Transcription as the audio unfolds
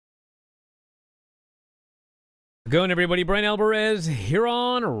Going, everybody. Bryan Alvarez here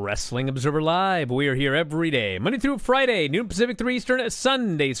on Wrestling Observer Live. We are here every day, Monday through Friday, noon Pacific, 3 Eastern,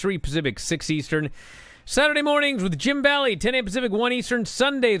 Sunday, 3 Pacific, 6 Eastern. Saturday mornings with Jim Valley, 10 a.m. Pacific, 1 Eastern.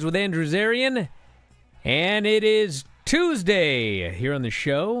 Sundays with Andrew Zarian. And it is Tuesday here on the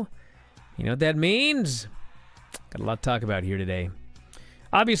show. You know what that means? Got a lot to talk about here today.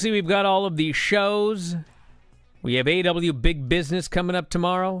 Obviously, we've got all of these shows. We have AEW Big Business coming up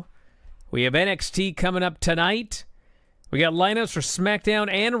tomorrow. We have NXT coming up tonight. We got lineups for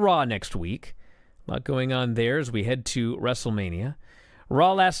SmackDown and Raw next week. A lot going on there as we head to WrestleMania.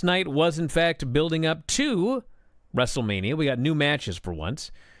 Raw last night was, in fact, building up to WrestleMania. We got new matches for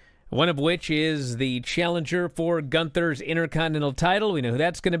once. One of which is the challenger for Gunther's Intercontinental title. We know who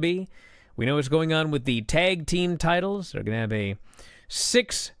that's going to be. We know what's going on with the tag team titles. They're going to have a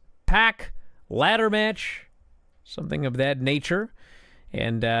 6-pack ladder match, something of that nature.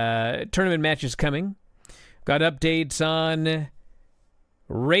 And tournament matches coming. Got updates on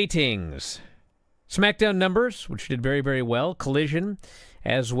ratings. SmackDown numbers, which did very, very well. Collision,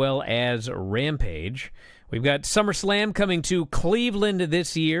 as well as Rampage. We've got SummerSlam coming to Cleveland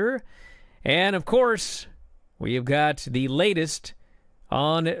this year. And, of course, we've got the latest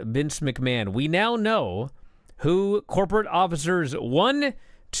on Vince McMahon. We now know who corporate officers 1,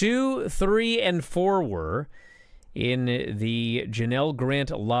 2, 3, and 4 were in the Janelle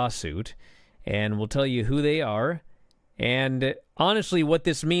Grant lawsuit, and we'll tell you who they are, and honestly what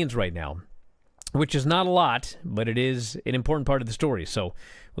this means right now, which is not a lot, but it is an important part of the story. So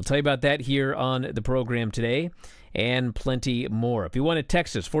we'll tell you about that here on the program today, and plenty more. If you want to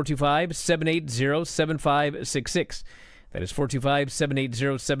text us, 425-780-7566. That is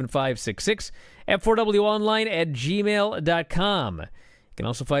 425-780-7566 at 4wonline@gmail.com. You can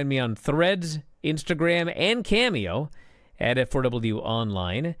also find me on Threads, Instagram, and Cameo at F4W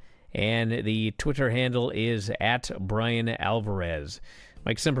Online. And the Twitter handle is at Bryan Alvarez.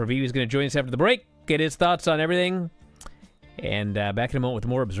 Mike Sempervive is going to join us after the break, get his thoughts on everything. And back in a moment with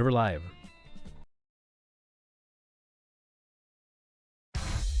more Observer Live.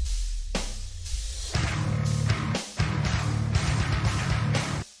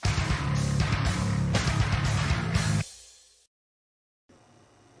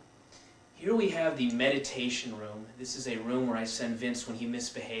 Here we have the meditation room. This is a room where I send Vince when he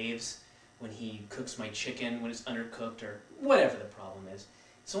misbehaves, when he cooks my chicken, when it's undercooked, or whatever the problem is.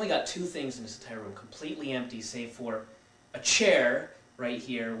 It's only got 2 things in this entire room, completely empty, save for a chair right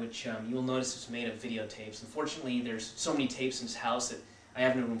here, which you'll notice is made of videotapes. Unfortunately, there's so many tapes in this house that I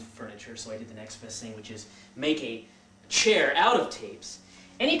have no room for furniture, so I did the next best thing, which is make a chair out of tapes.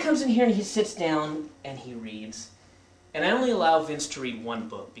 And he comes in here and he sits down and he reads. And I only allow Vince to read one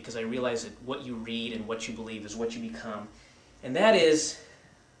book because I realize that what you read and what you believe is what you become. And that is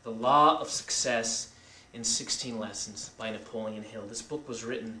The Law of Success in 16 Lessons by Napoleon Hill. This book was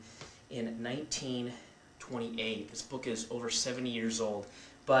written in 1928. This book is over 70 years old.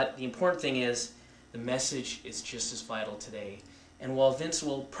 But the important thing is the message is just as vital today. And while Vince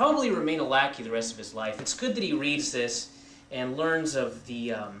will probably remain a lackey the rest of his life, it's good that he reads this and learns of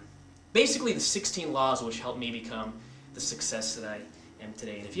the basically the 16 laws which helped me become the success that I am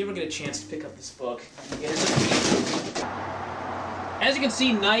today. And if you ever get a chance to pick up this book, it is a... As you can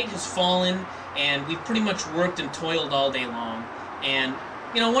see, night has fallen, and we've pretty much worked and toiled all day long. And,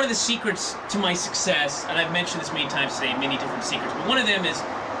 you know, one of the secrets to my success, and I've mentioned this many times today, many different secrets, but one of them is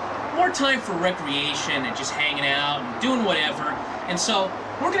more time for recreation and just hanging out and doing whatever. And so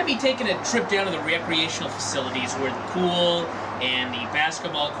we're going to be taking a trip down to the recreational facilities where the pool and the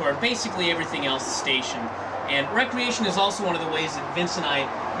basketball court, basically everything else is stationed. And recreation is also one of the ways that Vince and I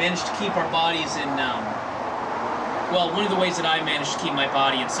managed to keep our bodies in, well, one of the ways that I managed to keep my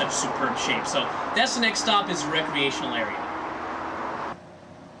body in such superb shape. So that's the next stop, is the recreational area.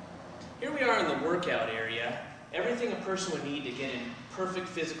 Here we are in the workout area. Everything a person would need to get in perfect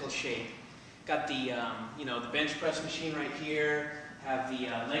physical shape. Got the, you know, the bench press machine right here. Have the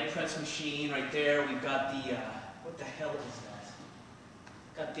leg press machine right there. We've got the, what the hell is that?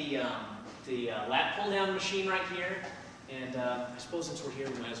 Got the lat pull down machine right here, and I suppose since we're here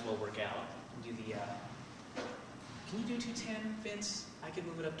we might as well work out and do the, can you do 210, Vince? I could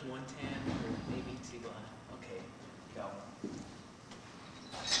move it up to 110, or maybe 2, okay, go.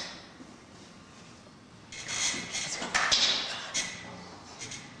 Let's go.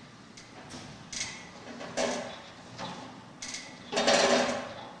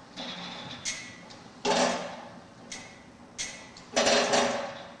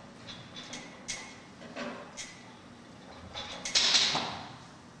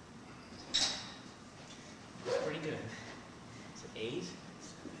 Pretty good. Is it 8? 7.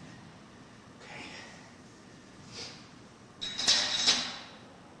 Okay.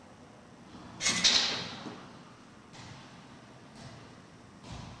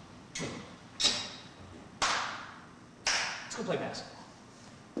 play basketball.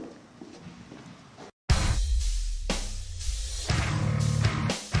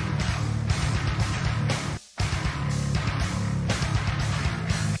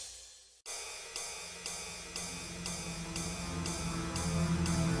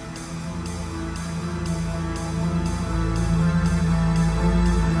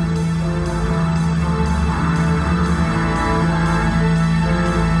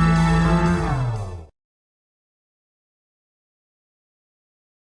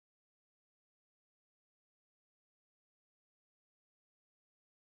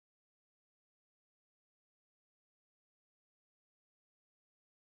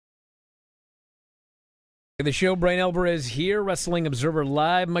 The show, Bryan Alvarez here, Wrestling Observer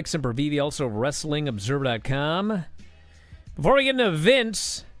Live. Mike Sempervive, also of WrestlingObserver.com. Before we get into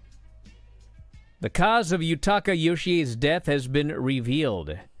Vince, the cause of Yutaka Yoshie's death has been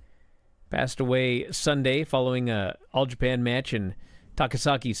revealed. Passed away Sunday following a All Japan match in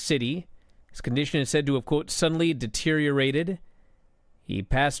Takasaki City. His condition is said to have, quote, suddenly deteriorated. He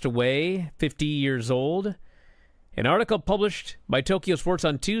passed away, 50 years old. An article published by Tokyo Sports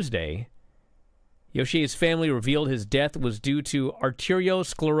on Tuesday, Yoshie's family revealed his death was due to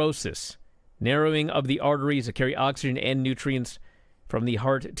arteriosclerosis, narrowing of the arteries that carry oxygen and nutrients from the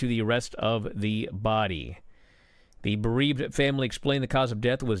heart to the rest of the body. The bereaved family explained the cause of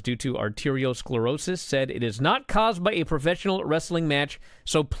death was due to arteriosclerosis, said it is not caused by a professional wrestling match,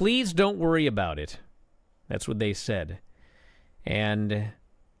 so please don't worry about it. That's what they said. And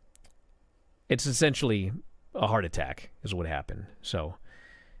it's essentially a heart attack is what happened. So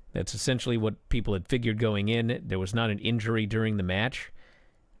that's essentially what people had figured going in. There was not an injury during the match.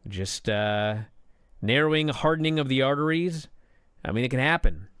 Just narrowing, hardening of the arteries. I mean, it can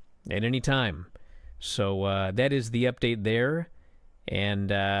happen at any time. So that is the update there. And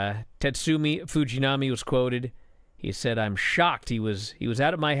Tetsumi Fujinami was quoted. He said, "I'm shocked. He was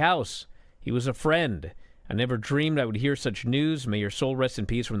out at my house. He was a friend. I never dreamed I would hear such news. May your soul rest in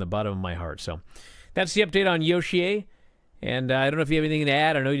peace from the bottom of my heart." So that's the update on Yoshie. And I don't know if you have anything to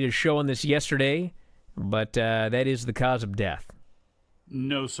add. I know you did a show on this yesterday, but that is the cause of death.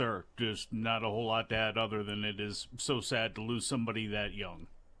 No, sir. Just not a whole lot to add other than it is so sad to lose somebody that young.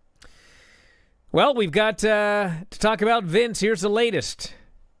 Well, we've got to talk about Vince. Here's the latest.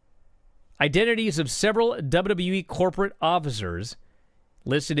 Identities of several WWE corporate officers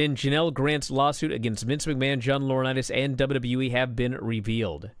listed in Janelle Grant's lawsuit against Vince McMahon, John Laurinaitis, and WWE have been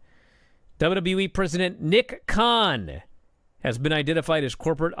revealed. WWE President Nick Khan has been identified as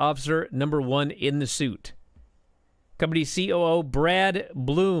corporate officer number 1 in the suit. Company COO Brad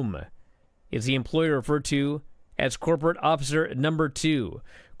Bloom is the employer referred to as corporate officer number 2.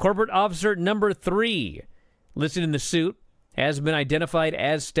 Corporate officer number 3, listed in the suit, has been identified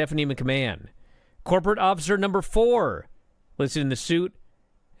as Stephanie McMahon. Corporate officer number 4, listed in the suit,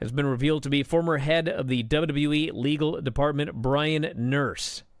 has been revealed to be former head of the WWE legal department, Brian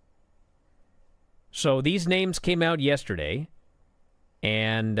Nurse. So these names came out yesterday,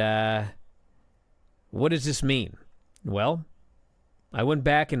 and what does this mean? Well, I went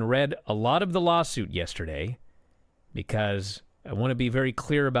back and read a lot of the lawsuit yesterday because I want to be very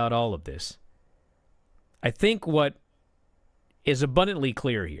clear about all of this. I think what is abundantly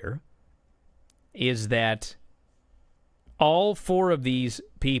clear here is that all 4 of these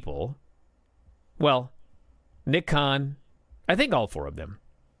people, well, Nick Khan, I think all 4 of them,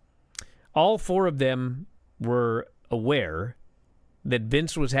 all 4 of them were aware that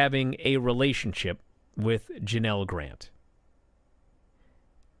Vince was having a relationship with Janelle Grant.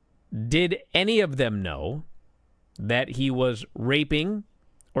 Did any of them know that he was raping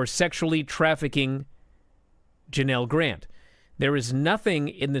or sexually trafficking Janelle Grant? There is nothing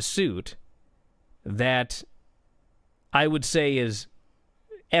in the suit that I would say is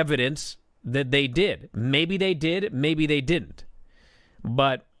evidence that they did. Maybe they did, maybe they didn't.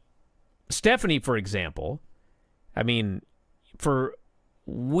 But Stephanie, for example, I mean, for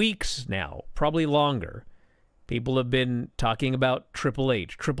weeks now, probably longer, people have been talking about Triple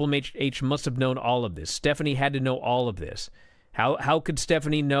H. Triple H must have known all of this. Stephanie had to know all of this. How could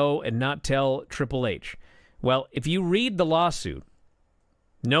Stephanie know and not tell Triple H? Well, if you read the lawsuit,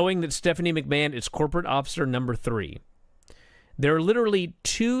 knowing that Stephanie McMahon is corporate officer number 3, there are literally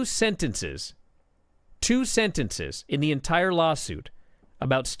 2 sentences in the entire lawsuit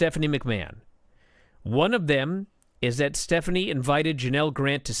about Stephanie McMahon. One of them is that Stephanie invited Janelle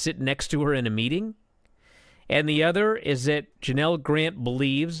Grant to sit next to her in a meeting, and the other is that Janelle Grant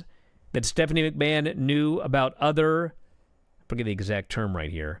believes that Stephanie McMahon knew about other, I forget the exact term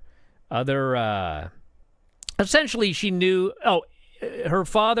right here, essentially she knew, her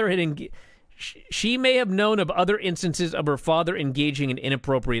father had, she may have known of other instances of her father engaging in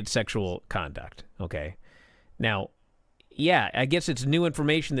inappropriate sexual conduct. Okay. Now, yeah, I guess it's new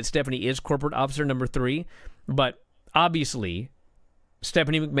information that Stephanie is corporate officer number 3, but obviously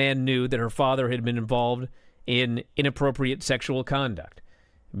Stephanie McMahon knew that her father had been involved in inappropriate sexual conduct.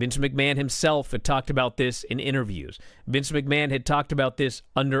 Vince McMahon himself had talked about this in interviews. Vince McMahon had talked about this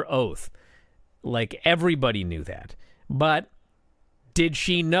under oath. Like, everybody knew that. But did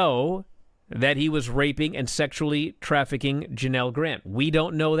she know that he was raping and sexually trafficking Janelle Grant? We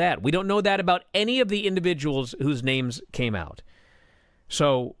don't know that. We don't know that about any of the individuals whose names came out.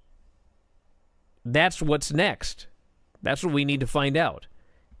 So that's what's next. That's what we need to find out.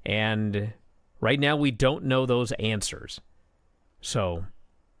 And right now we don't know those answers. So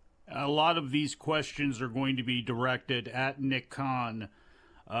a lot of these questions are going to be directed at Nick Khan.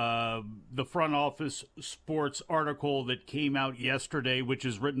 The front office sports article that came out yesterday, which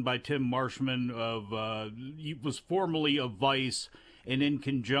is written by Tim Marshman he was formerly of Vice, and in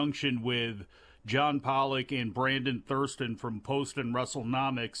conjunction with John Pollock and Brandon Thurston from Post and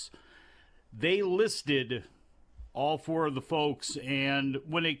WrestleNomics, they listed all 4 of the folks. And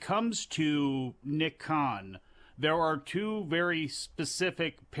when it comes to Nick Khan, there are 2 very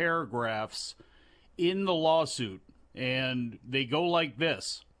specific paragraphs in the lawsuit, and they go like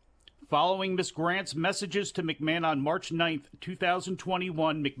this. Following Miss Grant's messages to McMahon on March 9th,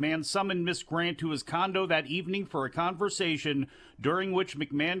 2021, McMahon summoned Miss Grant to his condo that evening for a conversation during which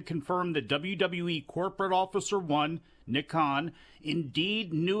McMahon confirmed that WWE Corporate Officer 1, Nick Khan,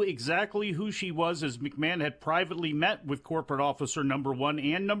 indeed knew exactly who she was, as McMahon had privately met with Corporate Officer number 1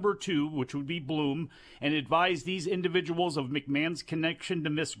 and number 2, which would be Bloom, and advised these individuals of McMahon's connection to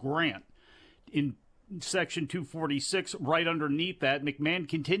Miss Grant. In Section 246, right underneath that, McMahon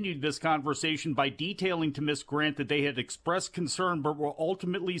continued this conversation by detailing to Miss Grant that they had expressed concern but were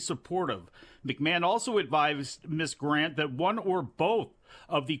ultimately supportive. McMahon also advised Miss Grant that one or both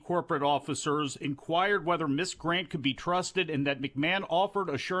of the corporate officers inquired whether Miss Grant could be trusted, and that McMahon offered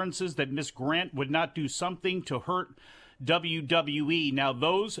assurances that Miss Grant would not do something to hurt WWE. Now,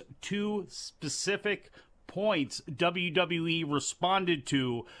 those 2 specific points WWE responded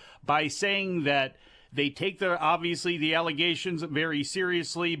to by saying that they take obviously the allegations very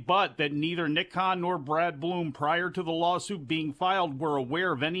seriously, but that neither Nick Khan nor Brad Bloom, prior to the lawsuit being filed, were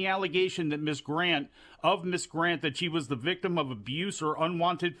aware of any allegation that Miss Grant that she was the victim of abuse or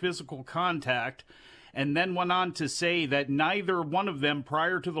unwanted physical contact, and then went on to say that neither one of them,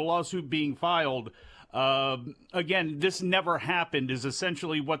 prior to the lawsuit being filed, again, this never happened, is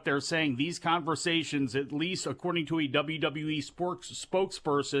essentially what they're saying. These conversations, at least according to a WWE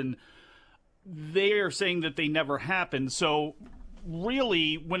spokesperson, they are saying that they never happened. So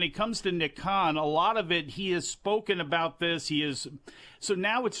really, when it comes to Nick Khan, a lot of it, he has spoken about this. So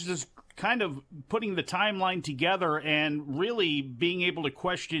now it's just kind of putting the timeline together and really being able to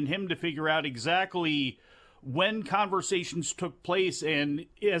question him to figure out exactly when conversations took place. And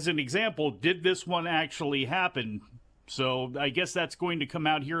as an example, did this one actually happen? So I guess that's going to come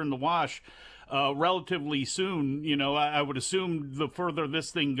out here in the wash relatively soon. I would assume the further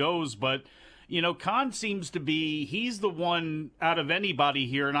this thing goes, but Khan seems to be, he's the one out of anybody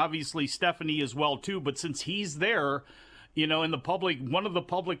here, and obviously Stephanie as well too, but since he's there, in the public, one of the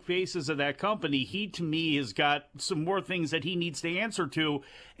public faces of that company, he, to me, has got some more things that he needs to answer to,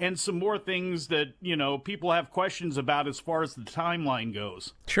 and some more things that, people have questions about as far as the timeline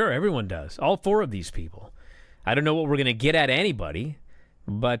goes. Sure, everyone does. All 4 of these people. I don't know what we're going to get at anybody,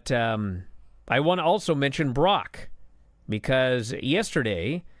 but I want to also mention Brock, because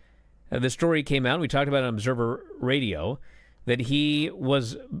yesterday the story came out, we talked about it on Observer Radio, that he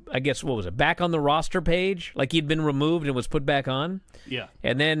was, I guess, back on the roster page? Like he'd been removed and was put back on? Yeah.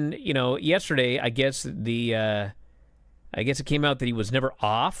 And then, yesterday, I guess it came out that he was never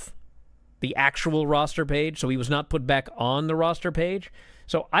off the actual roster page, so he was not put back on the roster page.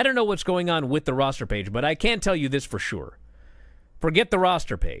 So I don't know what's going on with the roster page, but I can tell you this for sure. Forget the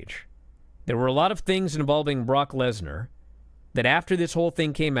roster page. There were a lot of things involving Brock Lesnar that after this whole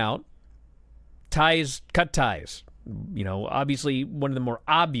thing came out, cut ties. Obviously one of the more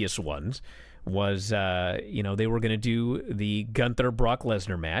obvious ones was, they were going to do the Gunther-Brock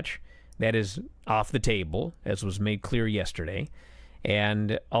Lesnar match. That is off the table, as was made clear yesterday.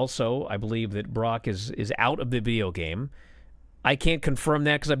 And also, I believe that Brock is out of the video game. I can't confirm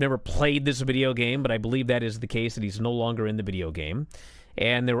that because I've never played this video game, but I believe that is the case, that he's no longer in the video game.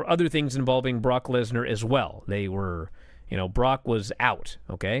 And there were other things involving Brock Lesnar as well. They were, Brock was out,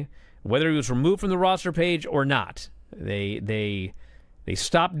 okay? Whether he was removed from the roster page or not, they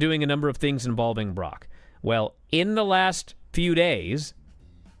stopped doing a number of things involving Brock. Well, in the last few days,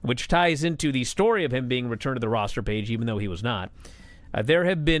 which ties into the story of him being returned to the roster page, even though he was not. There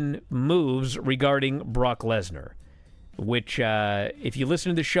have been moves regarding Brock Lesnar, which, if you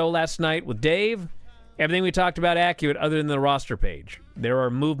listened to the show last night with Dave, everything we talked about accurate other than the roster page. There are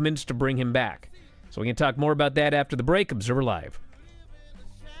movements to bring him back. So we can talk more about that after the break. Observer Live.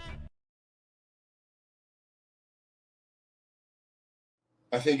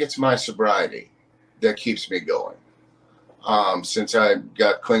 I think it's my sobriety that keeps me going. Since I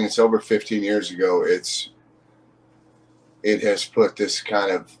got clean and sober 15 years ago, it has put this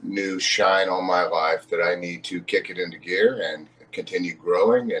kind of new shine on my life that I need to kick it into gear and continue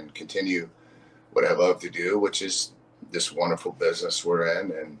growing and continue what I love to do, which is this wonderful business we're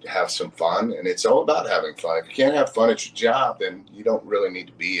in, and have some fun. And it's all about having fun. If you can't have fun at your job, then you don't really need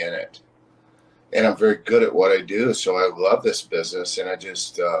to be in it. And I'm very good at what I do, so I love this business. And I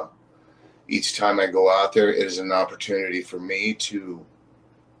just, each time I go out there, it is an opportunity for me to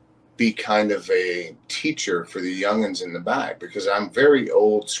be kind of a teacher for the youngins in the back, because I'm very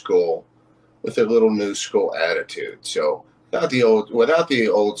old school with a little new school attitude. So without the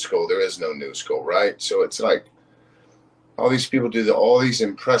old school, there is no new school, right? So it's like all these people do all these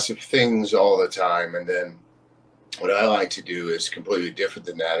impressive things all the time, and then what I like to do is completely different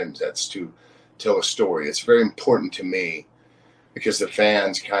than that, and that's to tell a story. It's very important to me because the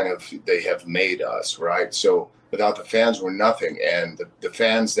fans they have made us, right? So without the fans, we're nothing. And the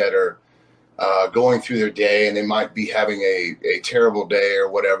fans that are going through their day, and they might be having a terrible day or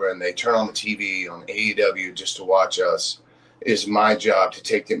whatever, and they turn on the TV on AEW just to watch us, it is my job to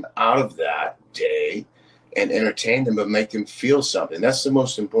take them out of that day and entertain them, but make them feel something. That's the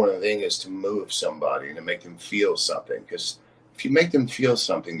most important thing, is to move somebody and to make them feel something. Because if you make them feel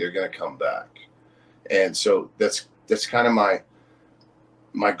something, they're going to come back. And so that's kind of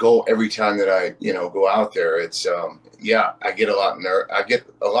my goal every time that I go out there. It's I get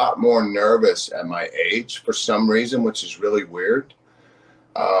a lot more nervous at my age for some reason, which is really weird.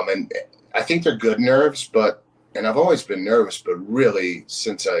 And I think they're good nerves, and I've always been nervous, but really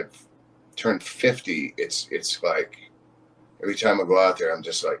since I've turned 50, it's like every time I go out there, I'm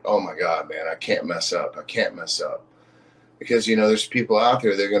just like, oh my God, man, I can't mess up. Because, there's people out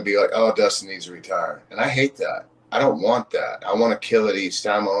there, they're going to be like, oh, Dustin needs to retire. And I hate that. I don't want that. I want to kill it each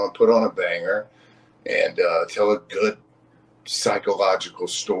time. I want to put on a banger and tell a good psychological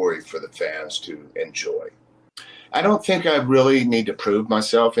story for the fans to enjoy. I don't think I really need to prove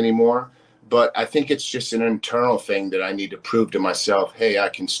myself anymore, but I think it's just an internal thing that I need to prove to myself, hey, I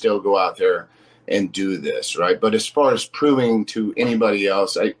can still go out there and do this, right? But as far as proving to anybody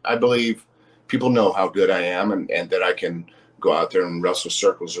else, I believe people know how good I am, and that I can go out there and wrestle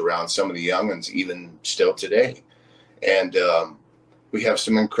circles around some of the youngins even still today. And we have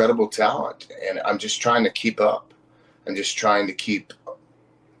some incredible talent, and I'm just trying to keep up. I'm just trying to keep,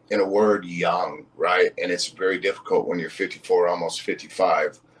 in a word, young, right? And it's very difficult when you're 54, almost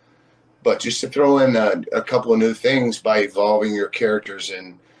 55. But just to throw in a couple of new things by evolving your characters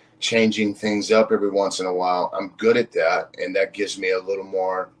and changing things up every once in a while, I'm good at that, and that gives me a little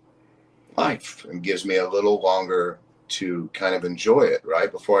more life and gives me a little longer to kind of enjoy it,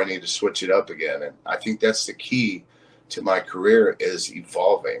 right, before I need to switch it up again. And I think that's the key to my career, is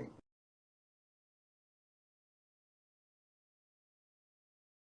evolving.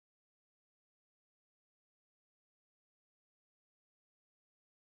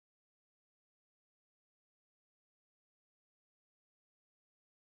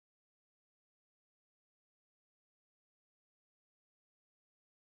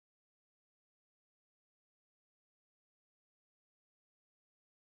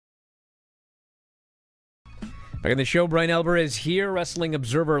 Back on the show, Bryan Alvarez here, Wrestling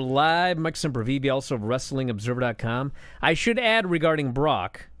Observer Live. Mike Sempervive, also of WrestlingObserver.com. I should add regarding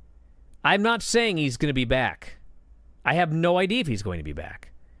Brock, I'm not saying he's going to be back. I have no idea if he's going to be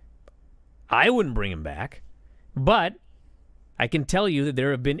back. I wouldn't bring him back. But I can tell you that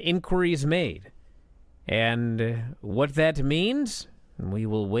there have been inquiries made. And what that means, we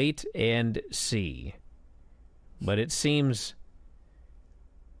will wait and see. But it seems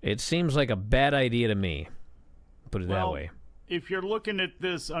like a bad idea to me. Put it that way. If you're looking at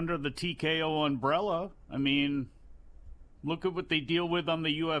this under the TKO umbrella, I mean, look at what they deal with on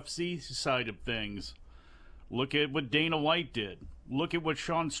the UFC side of things. Look at what Dana White did. Look at what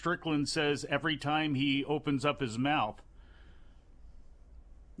Sean Strickland says every time he opens up his mouth.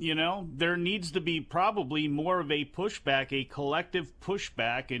 There needs to be probably more of a pushback, a collective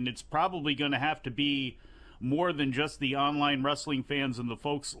pushback, and it's probably going to have to be more than just the online wrestling fans and the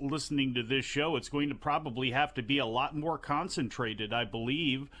folks listening to this show. It's going to probably have to be a lot more concentrated, I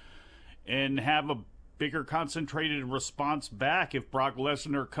believe, and have bigger concentrated response back if Brock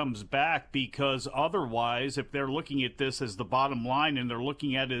Lesnar comes back, because otherwise, if they're looking at this as the bottom line and they're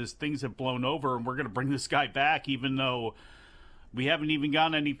looking at it as things have blown over and we're going to bring this guy back, even though we haven't even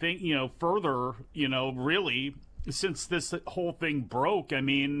gone anything, further, really, since this whole thing broke. I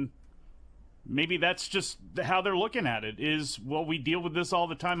mean, maybe that's just how they're looking at it is, well, we deal with this all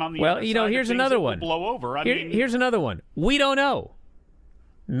the time on the other side. Here's another one. Blow over. Here's another one. We don't know.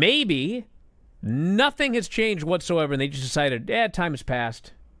 Maybe nothing has changed whatsoever, and they just decided, time has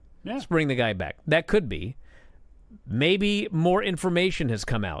passed. Yeah. Let's bring the guy back. That could be. Maybe more information has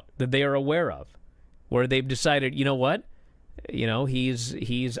come out that they are aware of, where they've decided, you know what?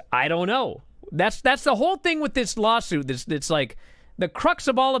 He's I don't know. That's the whole thing with this lawsuit. It's like the crux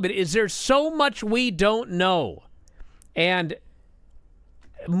of all of it is there's so much we don't know. And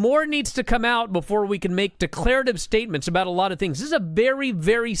more needs to come out before we can make declarative statements about a lot of things. This is a very,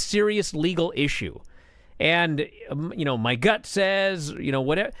 very serious legal issue. And, my gut says,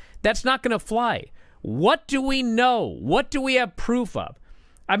 whatever. That's not going to fly. What do we know? What do we have proof of?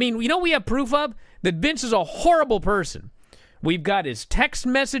 I mean, we have proof of that Vince is a horrible person. We've got his text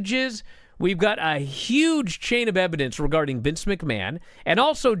messages. We've got a huge chain of evidence regarding Vince McMahon and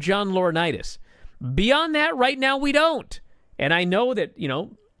also John Laurinaitis. Beyond that, right now, we don't. And I know that,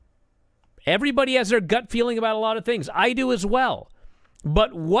 everybody has their gut feeling about a lot of things. I do as well.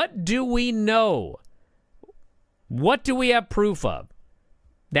 But what do we know? What do we have proof of?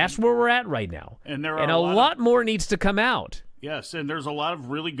 That's where we're at right now. And there are a lot more needs to come out. Yes, and there's a lot of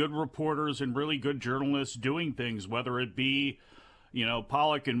really good reporters and really good journalists doing things, whether it be,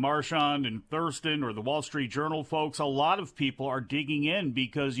 Pollock and Marchand and Thurston or the Wall Street Journal folks. A lot of people are digging in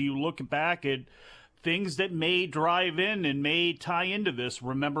because you look back at things that may drive in and may tie into this.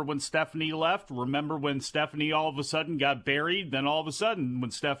 Remember when Stephanie left? Remember when Stephanie all of a sudden got buried? Then all of a sudden when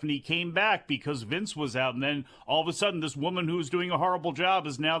Stephanie came back because Vince was out, and then all of a sudden this woman who was doing a horrible job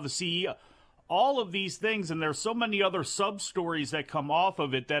is now the CEO. All of these things, and there's so many other sub-stories that come off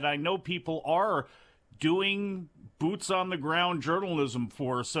of it that I know people are doing boots-on-the-ground journalism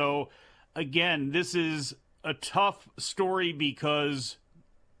for. So, again, this is a tough story because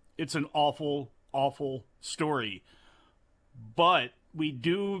it's an awful story. But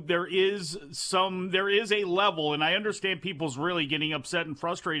there is a level, and I understand people's really getting upset and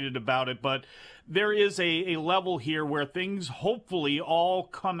frustrated about it, but there is a level here where things hopefully all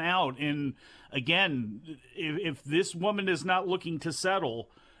come out. And again, if this woman is not looking to settle,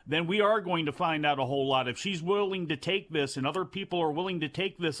 then we are going to find out a whole lot. If she's willing to take this and other people are willing to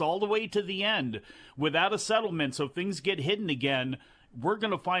take this all the way to the end without a settlement, so things get hidden again, we're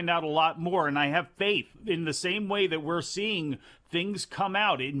going to find out a lot more. And I have faith in the same way that we're seeing things come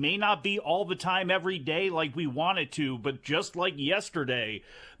out. It may not be all the time every day like we want it to, but just like yesterday,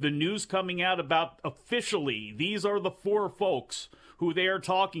 the news coming out about officially, these are the 4 folks who they are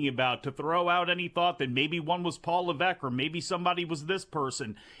talking about, to throw out any thought that maybe one was Paul Levesque or maybe somebody was this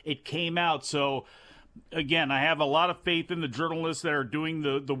person. It came out. So again, I have a lot of faith in the journalists that are doing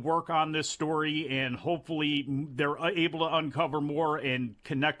the work on this story, and hopefully they're able to uncover more and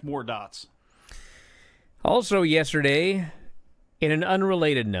connect more dots. Also yesterday, in an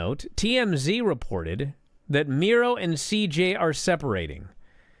unrelated note, TMZ reported that Miro and CJ are separating.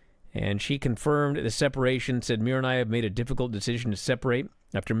 And she confirmed the separation, said, Miro and I have made a difficult decision to separate.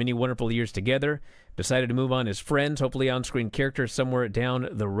 After many wonderful years together, decided to move on as friends, hopefully on-screen characters somewhere down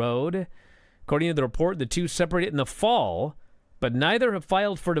the road. According to the report, the two separated in the fall, but neither have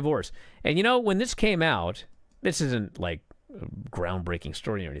filed for divorce. And when this came out, this isn't like a groundbreaking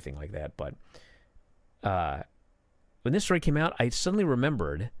story or anything like that, but when this story came out, I suddenly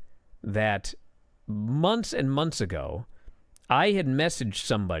remembered that months and months ago, I had messaged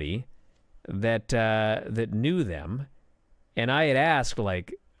somebody that knew them, and I had asked,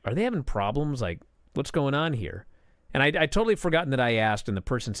 like, are they having problems? Like, what's going on here? And I totally forgotten that I asked, and the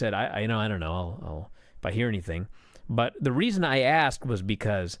person said, I don't know, I'll if I hear anything. But the reason I asked was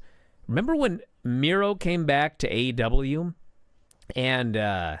because, remember when Miro came back to AEW?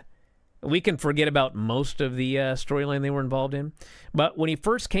 And we can forget about most of the storyline they were involved in. But when he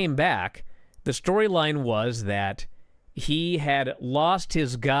first came back, the storyline was that he had lost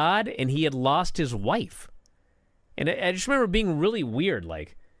his god and he had lost his wife. And I just remember being really weird,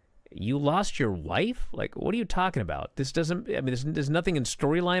 like, you lost your wife? Like, what are you talking about? This doesn't, I mean, there's nothing in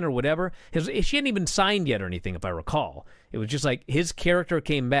storyline or whatever. She hadn't even signed yet or anything, if I recall. It was just like his character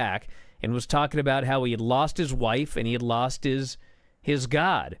came back and was talking about how he had lost his wife and he had lost his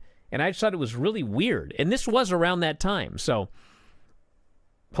god. And I just thought it was really weird. And this was around that time. So,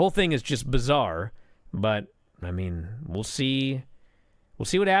 whole thing is just bizarre. But, I mean, we'll see we'll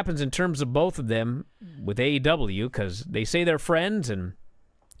see what happens in terms of both of them with AEW, because they say they're friends, and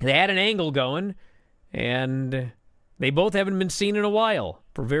they had an angle going, and they both haven't been seen in a while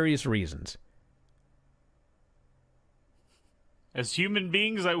for various reasons. As human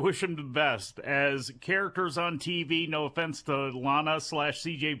beings, I wish them the best. As characters on TV, no offense to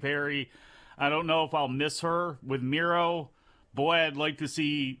Lana/CJ Perry, I don't know if I'll miss her. With Miro, boy, I'd like to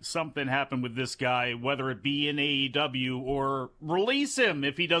see something happen with this guy, whether it be in AEW or release him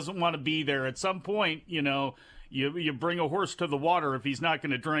if he doesn't want to be there. At some point, you bring a horse to the water if he's not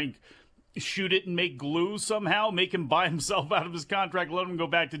going to drink. Shoot it and make glue somehow, make him buy himself out of his contract, let him go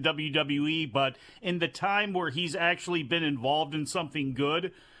back to WWE. But in the time where he's actually been involved in something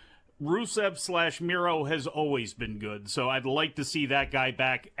good, Rusev/Miro has always been good. So I'd like to see that guy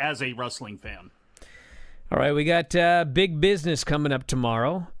back as a wrestling fan. All right, we got big business coming up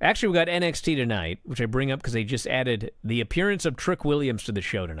tomorrow. Actually, we got NXT tonight, which I bring up because they just added the appearance of Trick Williams to the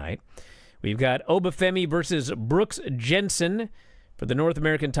show tonight. We've got Obafemi versus Brooks Jensen for the North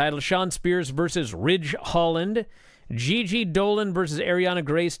American title. Sean Spears versus Ridge Holland. Gigi Dolan versus Ariana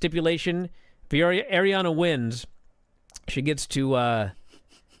Gray stipulation. If Ariana wins, she gets to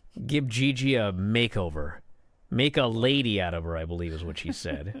give Gigi a makeover. Make a lady out of her, I believe is what she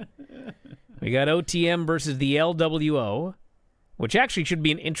said. We got OTM versus the LWO, which actually should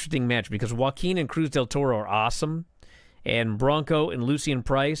be an interesting match because Joaquin and Cruz del Toro are awesome, and Bronco and Lucian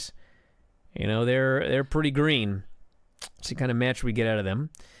Price, they're pretty green. See the kind of match we get out of them.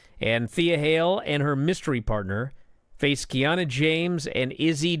 And Thea Hale and her mystery partner face Kiana James and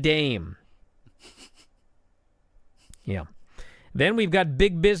Izzy Dame. Yeah. Then we've got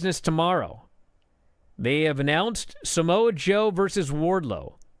big business tomorrow. They have announced Samoa Joe versus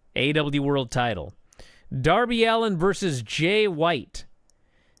Wardlow, AEW World Title. Darby Allin versus Jay White.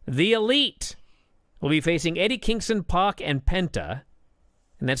 The Elite will be facing Eddie Kingston, Pac, and Penta.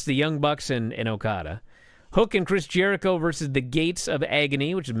 And that's the Young Bucks and Okada. Hook and Chris Jericho versus the Gates of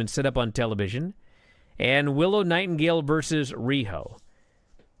Agony, which has been set up on television. And Willow Nightingale versus Riho.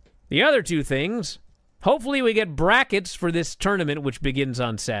 The other two things, hopefully we get brackets for this tournament, which begins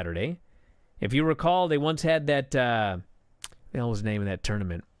on Saturday. If you recall, they once had that, what the hell was the name of that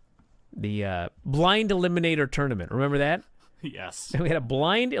tournament? The Blind Eliminator Tournament. Remember that? Yes. We had a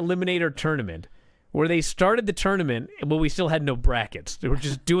Blind Eliminator Tournament where they started the tournament, but we still had no brackets. They were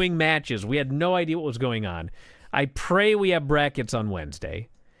just doing matches. We had no idea what was going on. I pray we have brackets on Wednesday.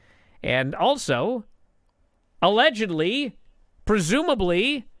 And also, allegedly,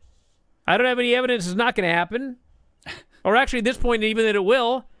 presumably, I don't have any evidence it's not going to happen, or actually at this point even that it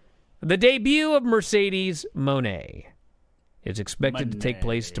will, the debut of Mercedes Moné is expected to take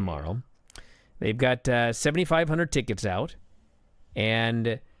place tomorrow. They've got 7,500 tickets out,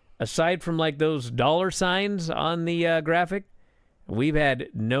 and aside from like those dollar signs on the graphic, we've had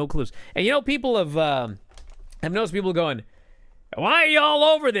no clues. And people have I've noticed people going, why are you all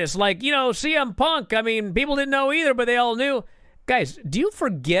over this? Like, CM Punk, I mean, people didn't know either, but they all knew. Guys, do you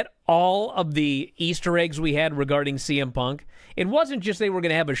forget all of the Easter eggs we had regarding CM Punk? It wasn't just they were going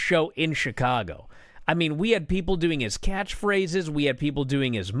to have a show in Chicago. I mean, we had people doing his catchphrases. We had people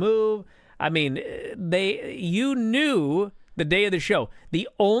doing his move. I mean, you knew the day of the show. The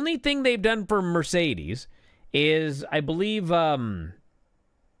only thing they've done for Mercedes is, I believe, what's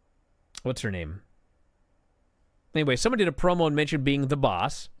her name? Anyway, someone did a promo and mentioned being the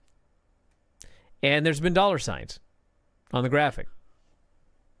boss. And there's been dollar signs on the graphic.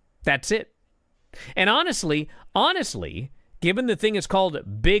 That's it. And honestly, given the thing is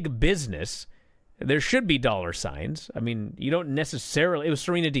called big business, there should be dollar signs. I mean, you don't necessarily, it was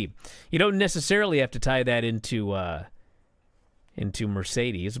Serena Deeb. You don't necessarily have to tie that into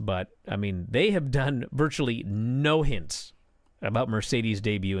Mercedes, but I mean, they have done virtually no hints about Mercedes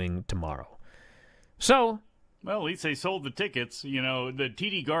debuting tomorrow. So, well, at least they sold the tickets. The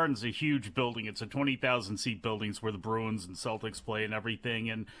TD Garden's a huge building. It's a 20,000-seat building. It's where the Bruins and Celtics play and everything.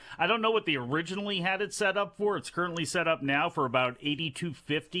 And I don't know what they originally had it set up for. It's currently set up now for about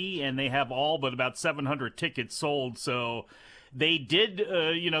 $8,250, and they have all but about 700 tickets sold. So they did,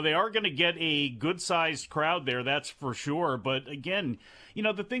 they are going to get a good-sized crowd there, that's for sure. But again,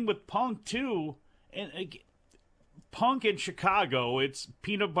 the thing with Punk, too, Punk in Chicago, it's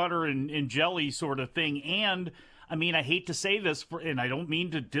peanut butter and jelly sort of thing. And, I mean, I hate to say this, and I don't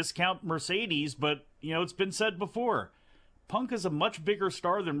mean to discount Mercedes, but, it's been said before. Punk is a much bigger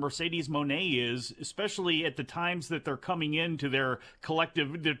star than Mercedes Moné is, especially at the times that they're coming into their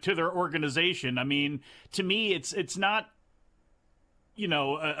collective, to their organization. I mean, to me, it's not,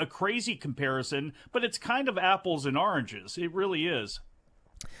 a crazy comparison, but it's kind of apples and oranges. It really is.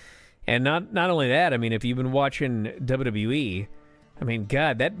 And not only that, I mean, if you've been watching WWE, I mean,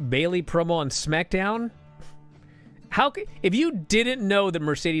 God, that Bayley promo on SmackDown. If you didn't know that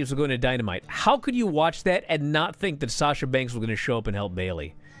Mercedes was going to Dynamite, how could you watch that and not think that Sasha Banks was going to show up and help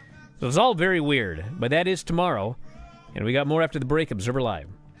Bayley? So it's all very weird, but that is tomorrow, and we got more after the break. Observer Live.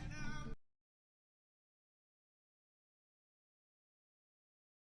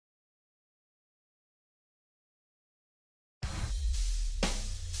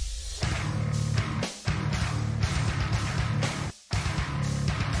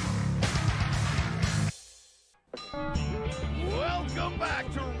 Welcome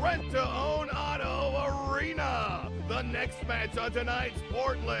back to Rent to Own Auto Arena. The next match on tonight's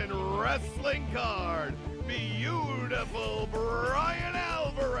Portland wrestling card. Beautiful Bryan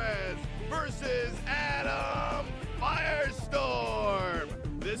Alvarez versus Adam Firestorm.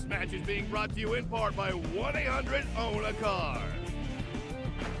 This match is being brought to you in part by 1-800-OWN-A-CAR.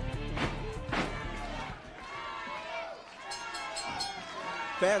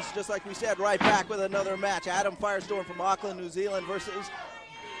 Fans, just like we said, right back with another match. Adam Firestorm from Auckland, New Zealand versus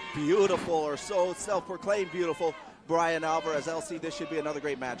beautiful, or so self-proclaimed beautiful, Bryan Alvarez. LC, this should be another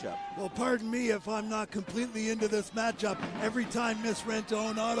great matchup. Well, pardon me if I'm not completely into this matchup. Every time Miss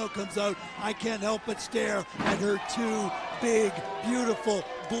Rent-to-Own Auto comes out, I can't help but stare at her two big, beautiful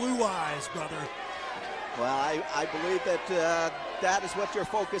blue eyes, brother. Well, I believe that that is what you're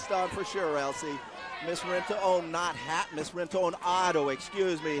focused on for sure, LC. Miss Rent-to-Own Miss Rent-to-Own Auto,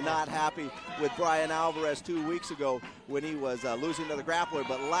 not happy with Bryan Alvarez 2 weeks ago when he was losing to the grappler.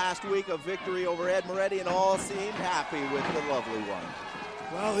 But last week, a victory over Ed Moretti, and all seemed happy with the lovely one.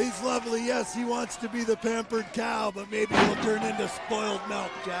 Well, he's lovely, yes. He wants to be the pampered cow, but maybe he'll turn into spoiled milk,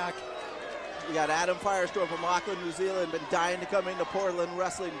 Jack. We got Adam Firestorm from Auckland, New Zealand, been dying to come into Portland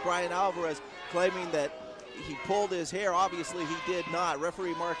wrestling. Bryan Alvarez claiming that he pulled his hair. Obviously, he did not.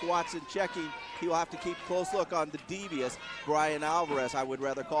 Referee Mark Watson checking. He will have to keep a close look on the devious Bryan Alvarez. I would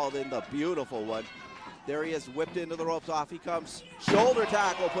rather call it the beautiful one. There he is, whipped into the ropes. Off he comes. Shoulder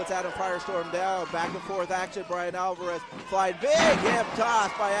tackle puts Adam Firestorm down. Back and forth action. Bryan Alvarez flying big hip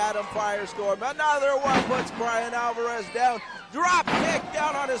toss by Adam Firestorm. Another one puts Bryan Alvarez down. Drop kick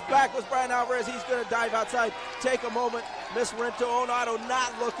down on his back was Bryan Alvarez. He's going to dive outside. Take a moment. Miss Rent-to-Own Auto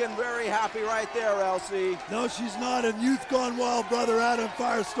not looking very happy right there, LC. No, she's not. And youth gone wild, brother. Adam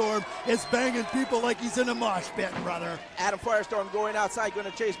Firestorm is banging people like he's in a mosh pit, brother. Adam Firestorm going outside,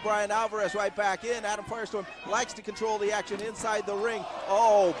 going to chase Bryan Alvarez right back in. Adam Firestorm likes to control the action inside the ring.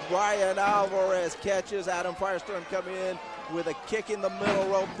 Oh, Bryan Alvarez catches Adam Firestorm coming in with a kick in the middle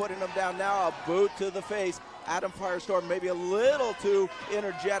rope, putting him down. Now a boot to the face. Adam Firestorm maybe a little too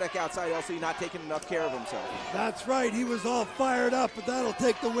energetic outside, LC, not taking enough care of himself. That's right. He was all fired up, but that'll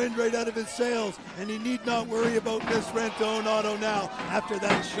take the wind right out of his sails, and he need not worry about Miss Rent-to-Own Auto now after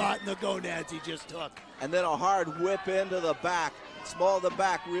that shot in the gonads he just took. And then a hard whip into the back. Small of the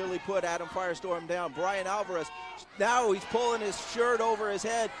back really put Adam Firestorm down. Bryan Alvarez, now he's pulling his shirt over his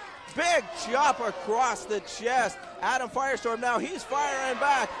head. Big chop across the chest. Adam Firestorm now, he's firing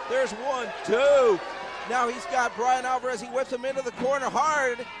back. There's 1, 2. Now he's got Bryan Alvarez. He whips him into the corner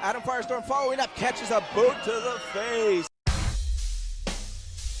hard. Adam Firestorm following up, catches a boot to the face.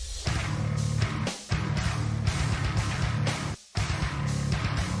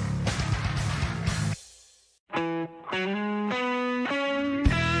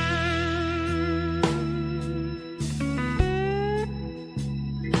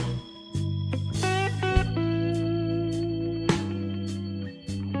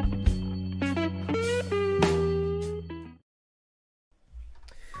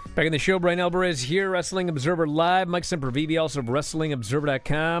 Back in the show, Bryan Alvarez here, Wrestling Observer Live. Mike Sempervive, also of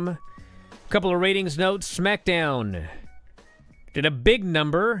WrestlingObserver.com. A couple of ratings notes. SmackDown did a big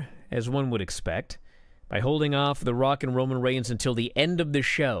number, as one would expect, by holding off The Rock and Roman Reigns until the end of the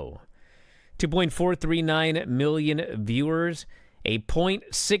show. 2.439 million viewers, a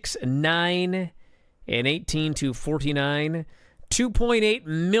 .69 in 18 to 49. 2.8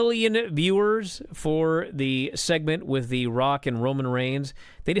 million viewers for the segment with The Rock and Roman Reigns.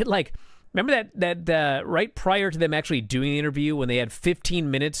 They did remember that right prior to them actually doing the interview when they had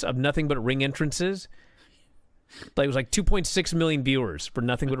 15 minutes of nothing but ring entrances? It was 2.6 million viewers for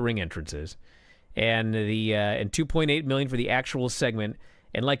nothing but ring entrances. And and 2.8 million for the actual segment,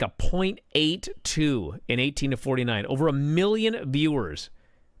 and a .82 in 18 to 49. Over a million viewers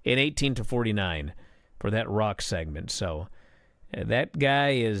in 18 to 49 for that Rock segment. So that guy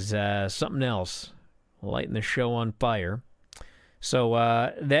is something else, lighting the show on fire. So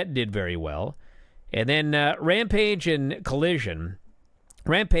that did very well. And then Rampage and Collision.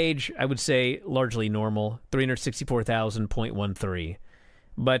 Rampage, I would say, largely normal, 364,000.13.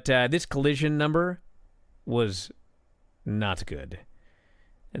 But this Collision number was not good.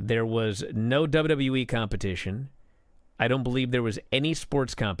 There was no WWE competition. I don't believe there was any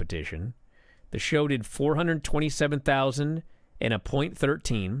sports competition. The show did 427,000 and a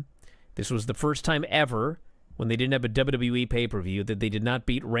 .13. This was the first time ever when they didn't have a WWE pay-per-view that they did not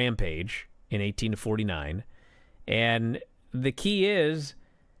beat Rampage in 1849. And the key is,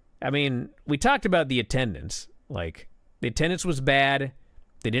 I mean, we talked about the attendance. Like, the attendance was bad.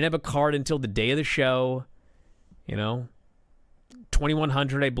 They didn't have a card until the day of the show.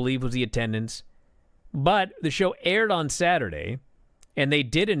 2,100, I believe, was the attendance. But the show aired on Saturday, and they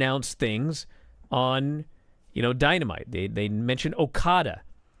did announce things on, Dynamite. They mentioned Okada.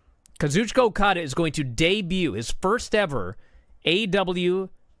 Kazuchika Okada is going to debut his first ever AEW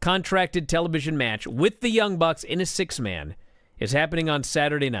contracted television match with the Young Bucks in a six-man. Is happening on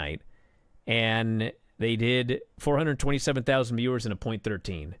Saturday night. And they did 427,000 viewers in a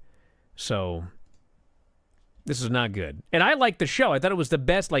 .13. So this is not good. And I liked the show. I thought it was the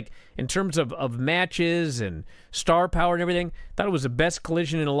best, like, in terms of matches and star power and everything. I thought it was the best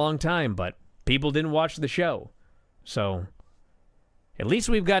Collision in a long time, but people didn't watch the show. So at least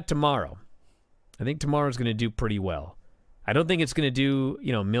we've got tomorrow. I think tomorrow's going to do pretty well. I don't think it's going to do,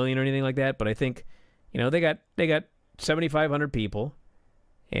 a million or anything like that, but I think, they got 7,500 people,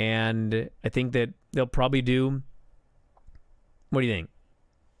 and I think that they'll probably do, what do you think?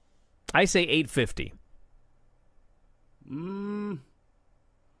 I say 850.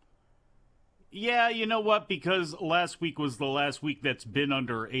 Yeah, you know what? Because last week was the last week that's been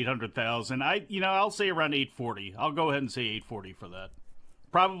under 800,000. I'll say around 840. I'll go ahead and say 840 for that.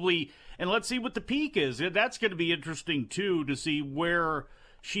 Probably, and let's see what the peak is. That's going to be interesting, too, to see where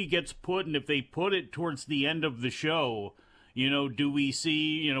she gets put, and if they put it towards the end of the show, do we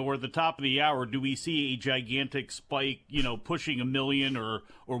see, or at the top of the hour, do we see a gigantic spike, pushing 1 million or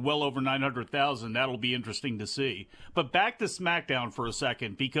well over 900,000? That'll be interesting to see. But back to SmackDown for a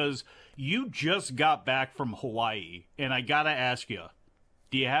second, because you just got back from Hawaii, and I got to ask you,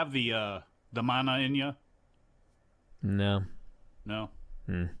 do you have the mana in you? No. No?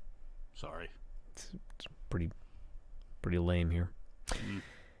 Sorry. It's pretty lame here.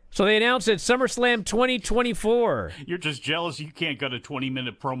 So they announced at SummerSlam 2024. You're just jealous you can't get a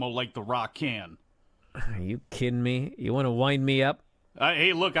 20-minute promo like The Rock can. Are you kidding me? You want to wind me up?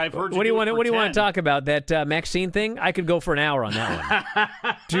 Hey, look, I've heard you. What do you want to talk about? That Maxine thing? I could go for an hour on that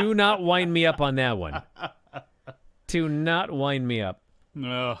one. Do not wind me up on that one. Do not wind me up.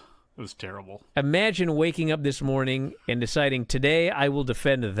 No, it was terrible. Imagine waking up this morning and deciding today I will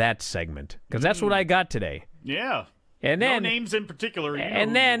defend that segment, because that's what I got today. Yeah. And then, no names in particular.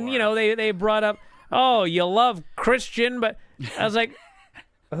 They brought up, oh, you love Christian, but I was like,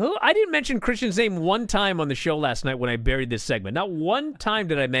 who? I didn't mention Christian's name one time on the show last night when I buried this segment. Not one time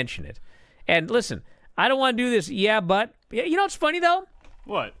did I mention it. And listen, I don't want to do this, but you know what's funny, though?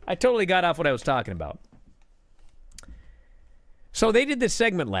 What? I totally got off what I was talking about. So they did this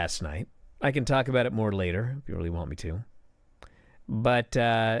segment last night. I can talk about it more later if you really want me to. But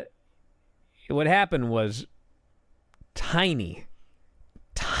what happened was tiny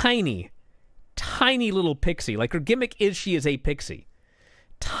little pixie. Like, her gimmick is she is a pixie.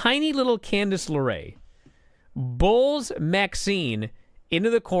 Tiny little Candice LeRae bulls Maxine into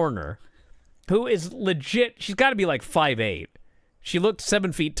the corner, who is legit. She's got to be like 5'8". She looked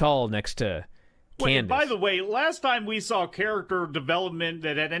 7 feet tall next to Candice. By the way, last time we saw character development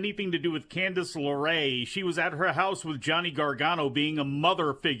that had anything to do with Candice LeRae, she was at her house with Johnny Gargano being a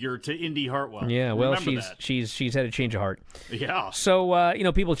mother figure to Indy Hartwell. Yeah, well, she's had a change of heart. Yeah. So,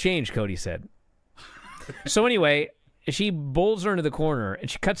 people change, Cody said. So anyway, she bowls her into the corner, and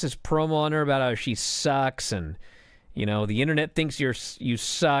she cuts this promo on her about how she sucks, and, the internet thinks you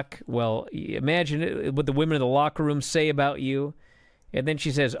suck. Well, imagine what the women in the locker room say about you. And then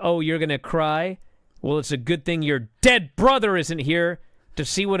she says, oh, you're going to cry? Well, it's a good thing your dead brother isn't here to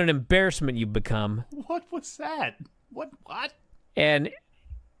see what an embarrassment you've become. What was that? What? And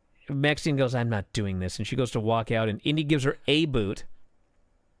Maxine goes, I'm not doing this. And she goes to walk out, and Indy gives her a boot.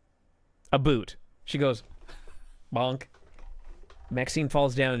 A boot. She goes, bonk. Maxine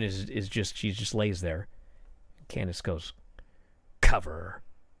falls down and she just lays there. Candice goes, cover her.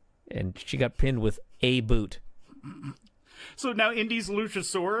 And she got pinned with a boot. So now Indy's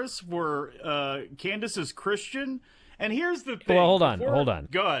Luchasaurus were Candice's Christian. And here's the thing. Well, hold on.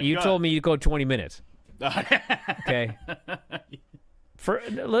 Go ahead. You told me you'd go 20 minutes. Okay.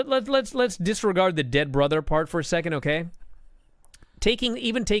 Let's disregard the dead brother part for a second, okay? Taking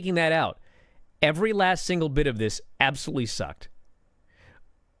that out, every last single bit of this absolutely sucked.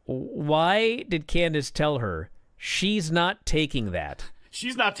 Why did Candice tell her she's not taking that?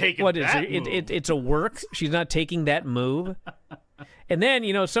 She's not taking what that is it? move. It's a work. She's not taking that move. And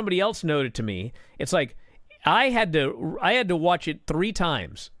then, somebody else noted to me, it's like I had to watch it 3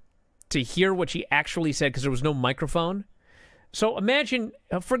 times to hear what she actually said because there was no microphone. So imagine,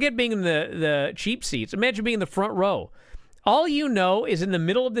 forget being in the cheap seats. Imagine being in the front row. All you know is in the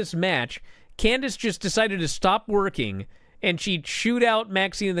middle of this match, Candace just decided to stop working, and she'd shoot out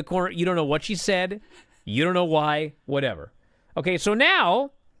Maxine in the corner. You don't know what she said. You don't know why. Whatever. Okay, so now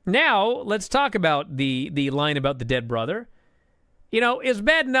let's talk about the line about the dead brother. It's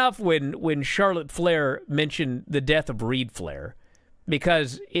bad enough when Charlotte Flair mentioned the death of Reed Flair,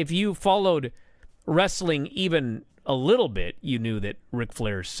 because if you followed wrestling even a little bit, you knew that Ric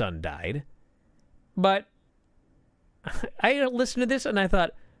Flair's son died. But I listened to this and I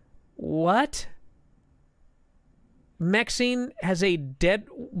thought, what? Maxine has a dead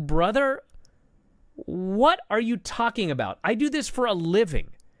brother? What are you talking about? I do this for a living.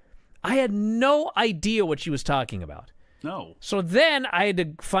 I had no idea what she was talking about. No. So then I had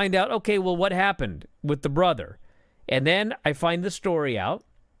to find out, okay, well, what happened with the brother? And then I find the story out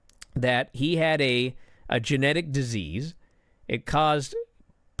that he had a genetic disease. It caused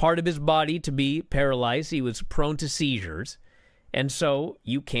part of his body to be paralyzed. He was prone to seizures. And so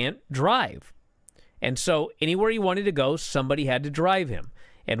you can't drive. And so anywhere he wanted to go, somebody had to drive him.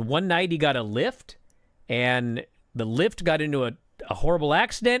 And one night he got a lift, and the lift got into a horrible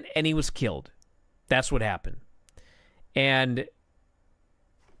accident, and he was killed. That's what happened. And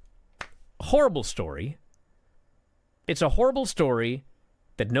horrible story. It's a horrible story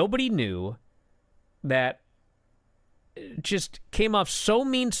that nobody knew, that just came off so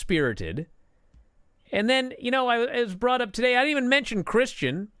mean-spirited. And then, it was brought up today. I didn't even mention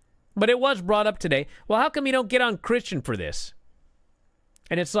Christian, but it was brought up today. Well, how come you don't get on Christian for this?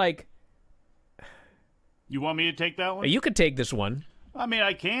 And it's like... You want me to take that one? You could take this one. I mean,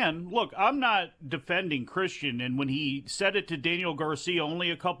 I can. Look, I'm not defending Christian, and when he said it to Daniel Garcia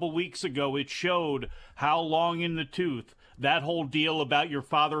only a couple weeks ago, it showed how long in the tooth that whole deal about your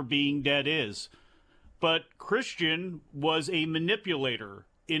father being dead is. But Christian was a manipulator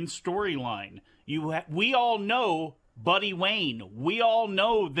in storyline. We all know Buddy Wayne. We all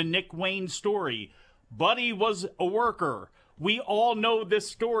know the Nick Wayne story. Buddy was a worker. We all know this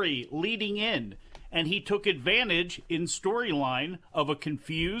story leading in. And he took advantage in storyline of a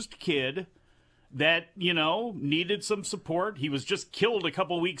confused kid that, needed some support. He was just killed a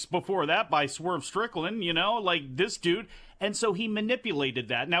couple weeks before that by Swerve Strickland, like this dude. And so he manipulated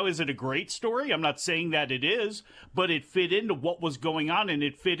that. Now, is it a great story? I'm not saying that it is, but it fit into what was going on, and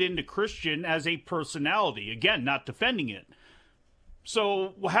it fit into Christian as a personality. Again, not defending it.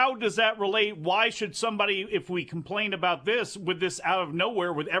 So how does that relate? Why should somebody, if we complain about this, with this out of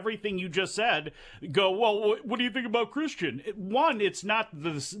nowhere, with everything you just said, go, well, what do you think about Christian? One, it's not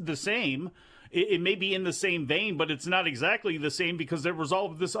the same. It may be in the same vein, but it's not exactly the same because there was all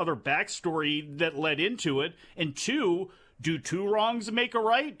of this other backstory that led into it. And two, do 2 wrongs make a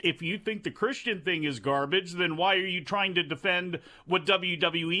right? If you think the Christian thing is garbage, then why are you trying to defend what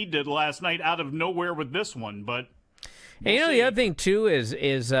WWE did last night out of nowhere with this one? But... And the other thing, too,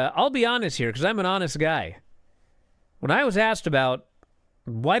 is I'll be honest here, because I'm an honest guy. When I was asked about,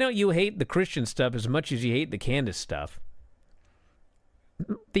 why don't you hate the Christian stuff as much as you hate the Candace stuff?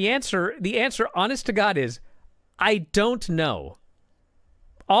 The answer, honest to God, is I don't know.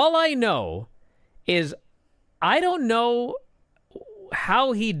 All I know is I don't know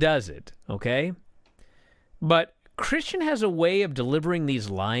how he does it, okay? But Christian has a way of delivering these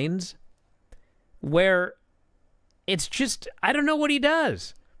lines where... it's just, I don't know what he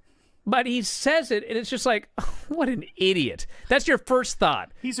does. But he says it, and it's just like, what an idiot. That's your first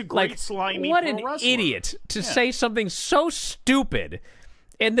thought. He's a great slimy what pro an wrestler. Idiot to say something so stupid.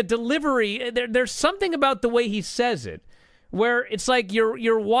 And the delivery, there's something about the way he says it, where it's like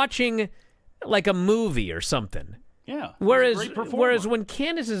you're watching like a movie or something. Yeah. Whereas when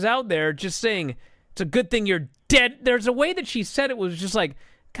Candace is out there just saying, it's a good thing you're dead, there's a way that she said it was just like,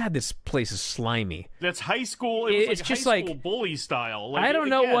 God, this place is slimy. That's high school. It's like just high school bully style. I don't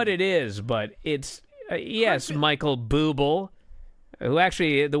know what it is, but it's yes, Michael Booble, who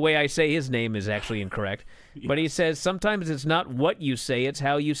actually the way I say his name is actually incorrect. Yeah. But he says sometimes it's not what you say, it's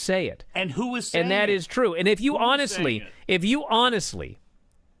how you say it. And who is saying it? And that is true. And if you honestly,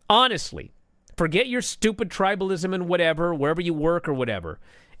 forget your stupid tribalism and whatever, wherever you work or whatever,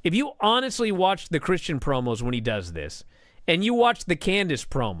 if you honestly watch the Christian promos when he does this, and you watch the Candace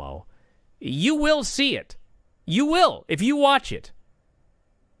promo, you will see it. You will, if you watch it.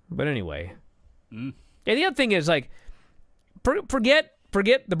 But anyway. And the other thing is, like, forget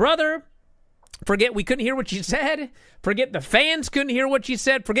the brother. Forget we couldn't hear what she said. Forget the fans couldn't hear what she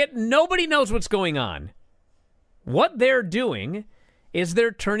said. Forget nobody knows what's going on. What they're doing is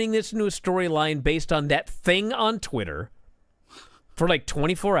they're turning this into a storyline based on that thing on Twitter for like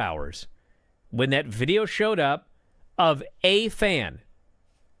 24 hours when that video showed up of a fan.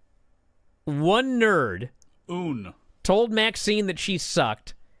 One nerd told Maxine that she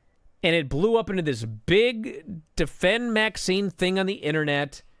sucked, and it blew up into this big defend Maxine thing on the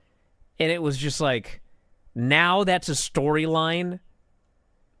internet, and it was just like, now that's a storyline?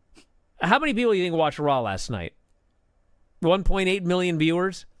 How many people do you think watched Raw last night? 1.8 million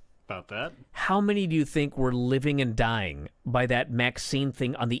viewers? About that. How many do you think were living and dying by that Maxine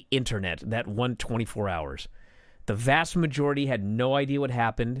thing on the internet, that 24 hours? The vast majority had no idea what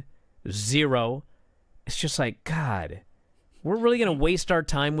happened. Zero. It's just like, God, we're really going to waste our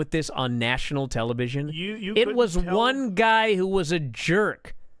time with this on national television? It was one guy who was a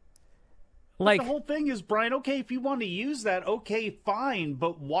jerk. Like, the whole thing is, Brian, okay, if you want to use that, okay, fine,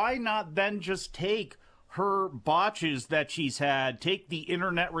 but why not then just take her botches that she's had, take the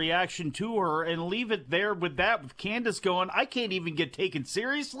internet reaction to her, and leave it there with that, with Candace going, I can't even get taken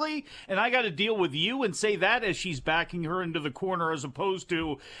seriously, and I got to deal with you, and say that as she's backing her into the corner, as opposed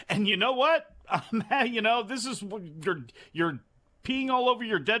to, and you know what? This is, you're peeing all over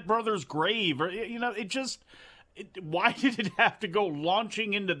your dead brother's grave, or, it just... why did it have to go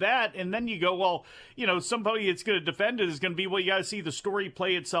launching into that? And then you go, well, somebody that's going to defend it is going to be, well, you got to see the story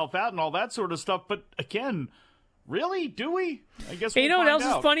play itself out and all that sort of stuff. But again, really? Do we? I guess we'll you know what else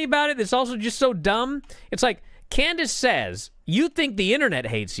is funny about it? It's also just so dumb. It's like, Candace says, you think the internet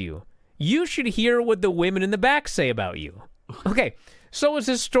hates you. You should hear what the women in the back say about you. Okay, so is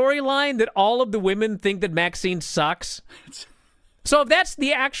this storyline that all of the women think that Maxine sucks? So if that's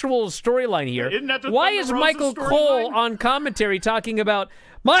the actual storyline here, why is Michael Cole on commentary talking about,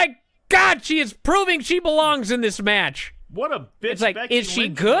 my God, she is proving she belongs in this match? What a bitch. It's like, Becky is she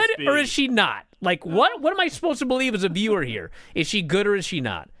Lynch good must be. or is she not? Like, what am I supposed to believe as a viewer here? Is she good or is she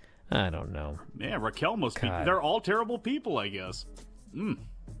not? I don't know. Yeah, Raquel must be. They're all terrible people, I guess.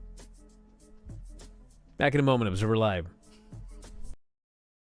 Back in a moment, Observer Live.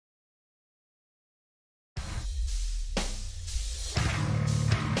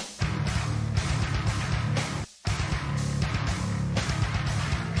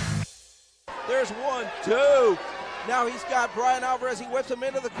 There's 1, 2. Now he's got Bryan Alvarez. He whips him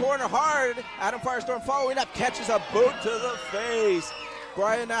into the corner hard. Adam Firestorm following up, catches a boot to the face.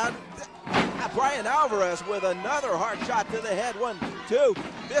 Bryan Alvarez with another hard shot to the head. 1, 2.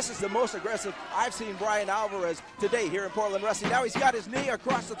 This is the most aggressive I've seen Bryan Alvarez today here in Portland Wrestling. Now he's got his knee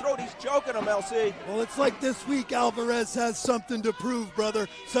across the throat. He's choking him, LC. Well, it's like this week Alvarez has something to prove, brother.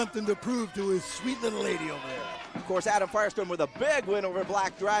 Something to prove to his sweet little lady over there. Of course, Adam Firestorm with a big win over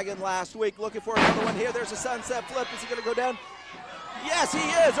Black Dragon last week. Looking for another one here. There's a sunset flip. Is he going to go down? Yes, he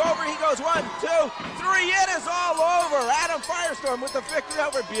is. Over he goes. 1, 2, 3. It is all over. Adam Firestorm with the victory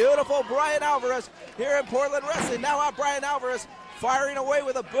over beautiful Bryan Alvarez here in Portland Wrestling. Now out Bryan Alvarez firing away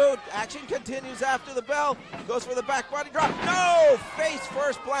with a boot. Action continues after the bell. Goes for the back body drop. No! Face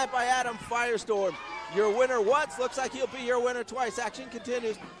first plant by Adam Firestorm. Your winner once, looks like he'll be your winner twice. Action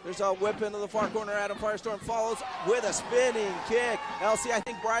continues. There's a whip into the far corner. Adam Firestorm follows with a spinning kick. LC, I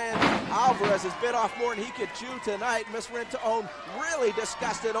think Bryan Alvarez has bit off more than he could chew tonight. Miss Rent-to-Own really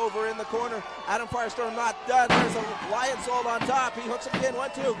disgusted over in the corner. Adam Firestorm not done. There's a lion sold on top. He hooks him again. 1,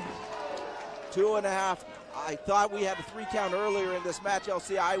 2. 2.5. I thought we had a 3 count earlier in this match,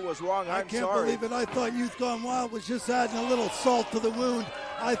 LC. I was wrong. I'm sorry. I can't believe it. I thought Youth Gone Wild was just adding a little salt to the wound.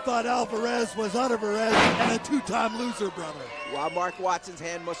 I thought Alvarez was Alvarez and a 2-time loser, brother. Well, Mark Watson's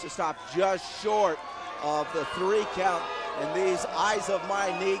hand must have stopped just short of the 3 count. And these eyes of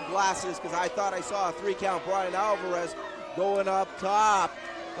mine need glasses, because I thought I saw a 3 count. Bryan Alvarez going up top.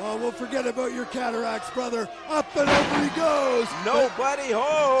 Oh, we'll forget about your cataracts, brother. Up and over he goes. Nobody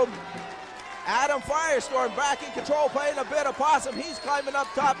home. Adam Firestorm back in control, playing a bit of possum. He's climbing up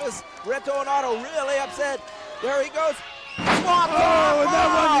top. Is Rento-Onato really upset? There he goes. Swamp and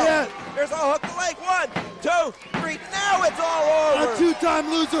that one yet. There's a hook leg. 1, 2, 3. Now it's all over. A 2-time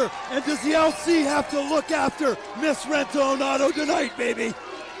loser. And does the LC have to look after Miss Rento-Onato tonight, baby?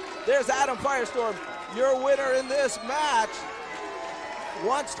 There's Adam Firestorm, your winner in this match.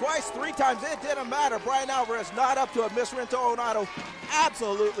 Once, twice, 3 times, it didn't matter. Bryan Alvarez not up to it. Miss Rento-Onato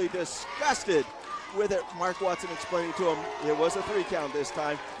absolutely disgusted with it. Mark Watson explaining to him it was a 3 count this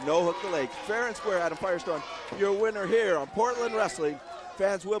time. No hook the leg. Fair and square, Adam Firestorm, your winner here on Portland Wrestling.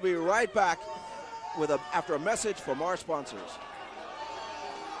 Fans will be right back with after a message from our sponsors.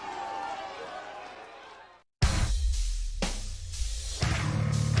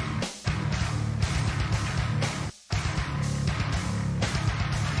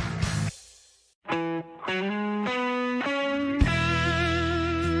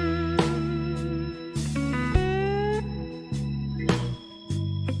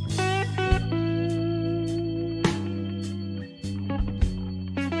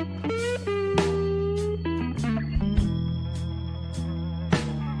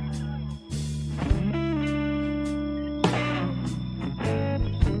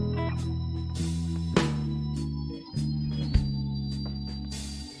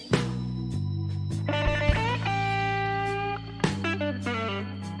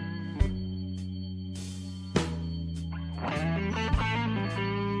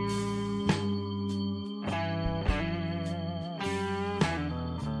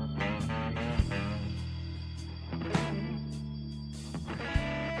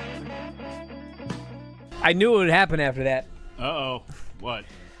 I knew it would happen after that. Uh-oh. What?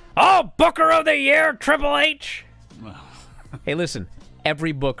 Oh, Booker of the Year, Triple H! Hey, listen.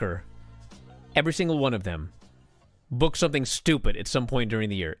 Every booker, every single one of them, book something stupid at some point during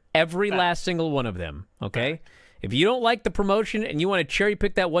the year. Every last single one of them, okay? If you don't like the promotion and you want to cherry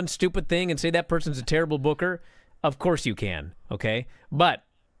pick that one stupid thing and say that person's a terrible booker, of course you can, okay? But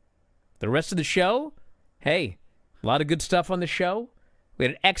the rest of the show, hey, a lot of good stuff on the show. We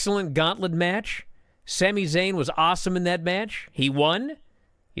had an excellent gauntlet match. Sami Zayn was awesome in that match. He won.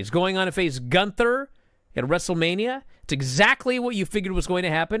 He's going on to face Gunther at WrestleMania. It's exactly what you figured was going to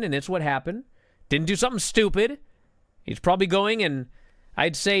happen, and it's what happened. Didn't do something stupid. He's probably going, and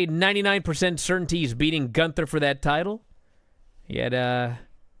I'd say 99% certainty he's beating Gunther for that title. He had,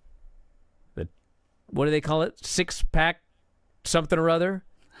 what do they call it? Six-pack something or other.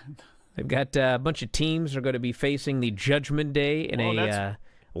 They've got a bunch of teams that are going to be facing the Judgment Day in a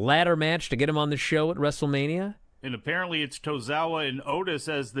ladder match to get him on the show at WrestleMania. And apparently it's Tozawa and Otis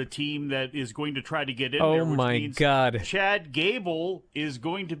as the team that is going to try to get in there. Oh, which my means God. Chad Gable is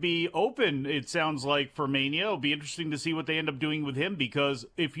going to be open, it sounds like, for Mania. It'll be interesting to see what they end up doing with him, because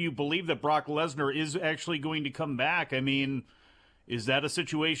if you believe that Brock Lesnar is actually going to come back, I mean, is that a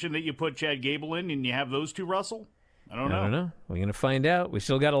situation that you put Chad Gable in and you have those two wrestle? I don't know. We're going to find out. We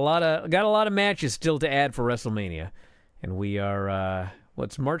still got a lot of matches still to add for WrestleMania. And we are,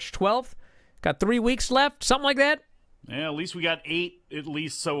 what's March 12th? Got 3 weeks left, something like that? Yeah, at least we got 8 at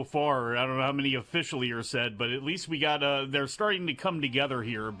least so far. I don't know how many officially are said, but at least we got, they're starting to come together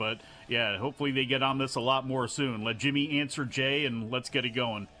here. But, yeah, hopefully they get on this a lot more soon. Let Jimmy answer Jay, and let's get it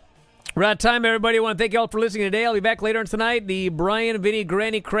going. We're out of time, everybody. I want to thank you all for listening today. I'll be back later on tonight. The Brian, Vinny,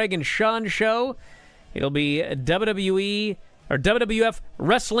 Granny, Craig, and Sean show. It'll be WWE or WWF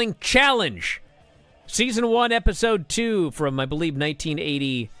Wrestling Challenge. Season 1, Episode 2 from, I believe,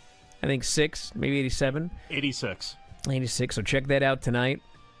 1980, I think 6, maybe 87. 86. 86, so check that out tonight.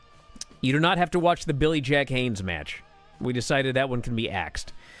 You do not have to watch the Billy Jack Haynes match. We decided that one can be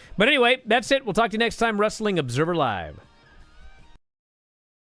axed. But anyway, that's it. We'll talk to you next time, Wrestling Observer Live.